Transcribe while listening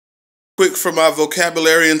Quick for my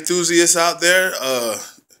vocabulary enthusiasts out there,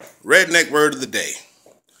 redneck word of the day.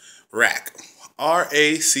 Rack.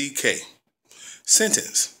 R-A-C-K.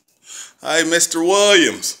 Sentence. Hey, Mr.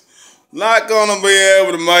 Williams, not gonna be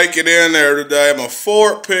able to make it in there today. My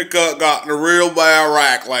Ford pickup got in a real bad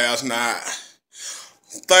wreck last night.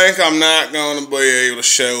 Think I'm not gonna be able to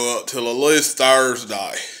show up till at least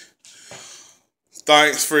Thursday.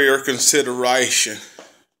 Thanks for your consideration.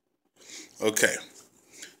 Okay.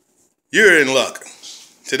 You're in luck.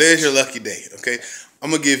 Today's your lucky day, okay? I'm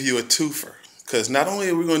going to give you a twofer. Because not only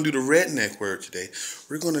are we going to do the redneck word today,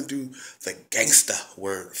 we're going to do the gangsta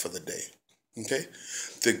word for the day, okay?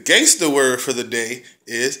 The gangsta word for the day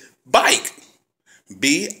is bike.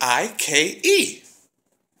 B-I-K-E.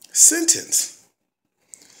 Sentence.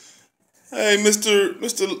 Hey, Mr.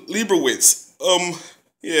 Lieberwitz,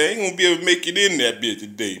 yeah, I ain't going to be able to make it in that bit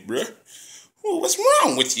today, bruh. Oh, what's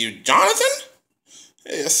wrong with you, Jonathan?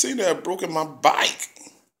 Hey, I seen that I broke my bike.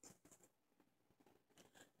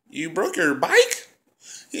 You broke your bike?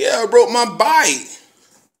 Yeah, I broke my bike.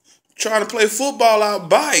 Trying to play football out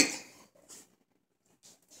bike.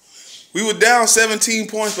 We were down 17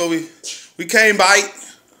 points, but we came back.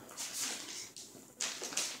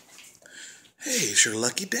 Hey, it's your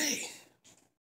lucky day.